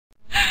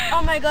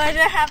Oh my gosh,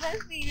 I haven't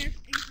seen your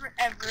face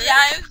forever. Yeah,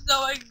 I'm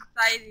so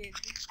excited.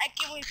 I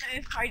can't wait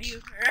to party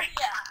with her.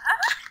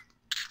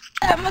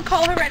 Yeah. I'm gonna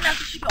call her right now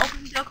so she can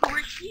open the door because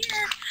we're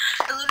here.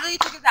 It literally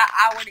took us an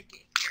hour to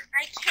get here.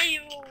 I can't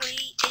even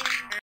wait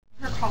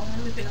in Her calling.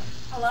 Let me pick up.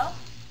 Hello?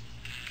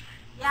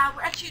 Yeah,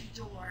 we're at your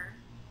door.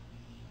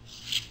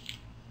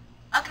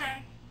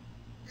 Okay.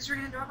 Just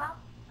ring the doorbell?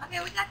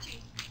 Okay, we got you.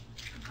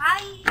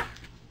 Bye.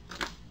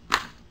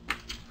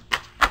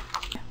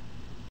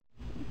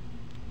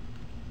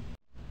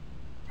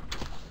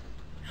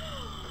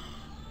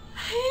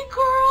 Hey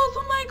girls,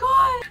 oh my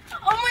god.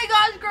 Oh my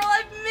gosh, girl,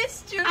 I've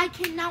missed you. I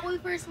cannot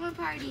wait for a summer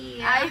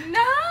party. I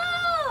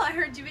know. I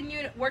heard you've been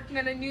working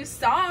on a new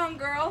song,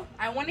 girl.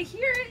 I want to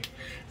hear it.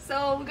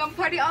 So we're gonna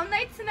party all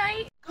night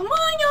tonight. Come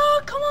on,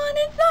 y'all. Come on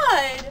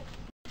inside.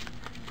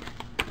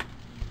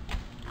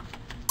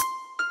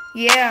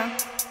 Yeah.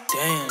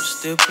 Damn,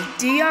 stupid.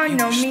 Do y'all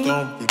know me?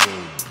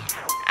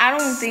 I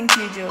don't think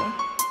you do.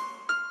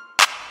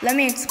 Let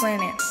me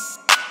explain it.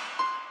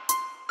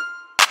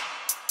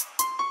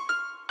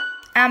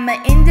 I'm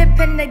an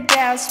independent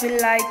gal,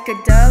 sweet like a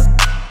dove.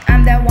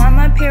 I'm that one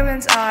my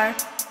parents are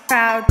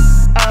proud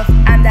of.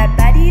 I'm that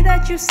baddie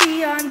that you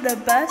see on the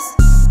bus.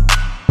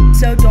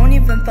 So don't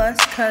even fuss,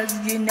 cause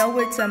you know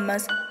it's a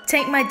must.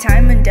 Take my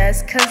time and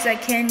dust, cause I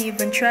can't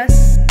even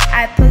trust.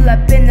 I pull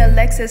up in the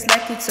Lexus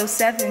like it's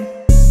 07.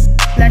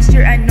 Last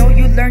year I know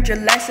you learned your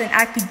lesson.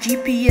 I could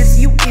GPS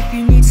you if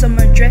you need some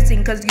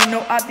addressing, cause you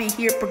know I'll be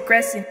here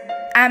progressing.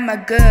 I'm a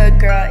good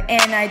girl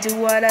and I do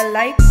what I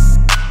like.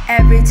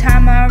 Every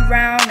time I'm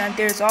around,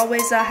 there's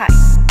always a hype.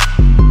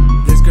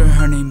 This girl,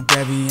 her name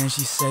Debbie, and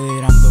she said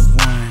that I'm the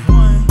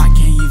one. I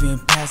can't even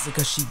pass her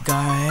cause she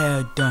got her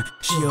hair done.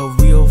 She a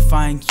real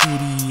fine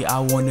cutie, I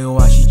wonder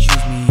why she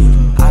choose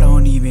me. I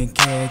don't even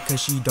care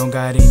cause she don't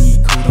got any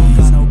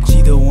cooties.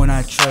 She the one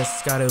I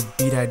trust, gotta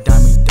be that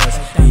diamond dust.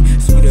 Hey,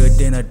 sweeter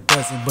than a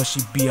dozen, but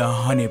she be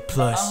 100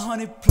 plus.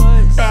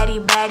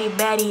 Baddie, baddie,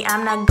 baddie,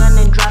 I'm not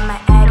gonna drop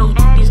my addy.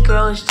 These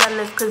girls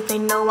jealous cause they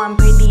know I'm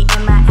pretty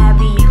in my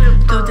Abbey.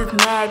 Dudes is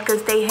mad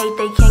cause they hate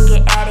they can't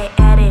get at it.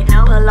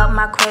 Pull up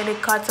my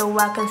credit card so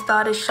I can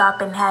start a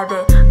shop and have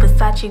it.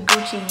 Versace,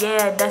 Gucci,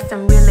 yeah, that's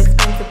some real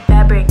expensive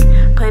fabric.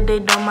 Put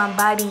it on my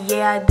body,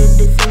 yeah, I did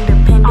this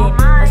independent.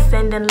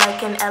 Ascending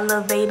like an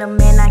elevator,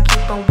 man, I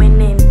keep on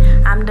winning.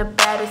 I'm the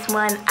baddest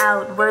one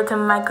out, word to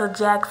Michael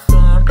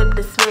Jackson. Flip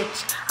the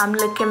switch, I'm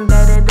looking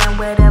better than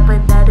whatever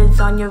that is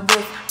on your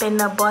wrist. Been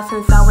a boss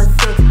since I was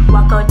 6,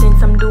 walk out in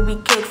some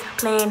Louis kicks.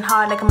 Playing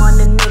hard like I'm on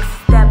the Knicks.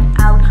 Step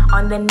out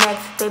on the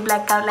next, they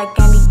black out like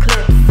Andy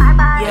Clips. Bye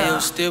bye. Hey, yo,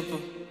 Stipper,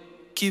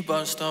 keep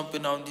on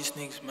stomping on these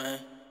niggas, man.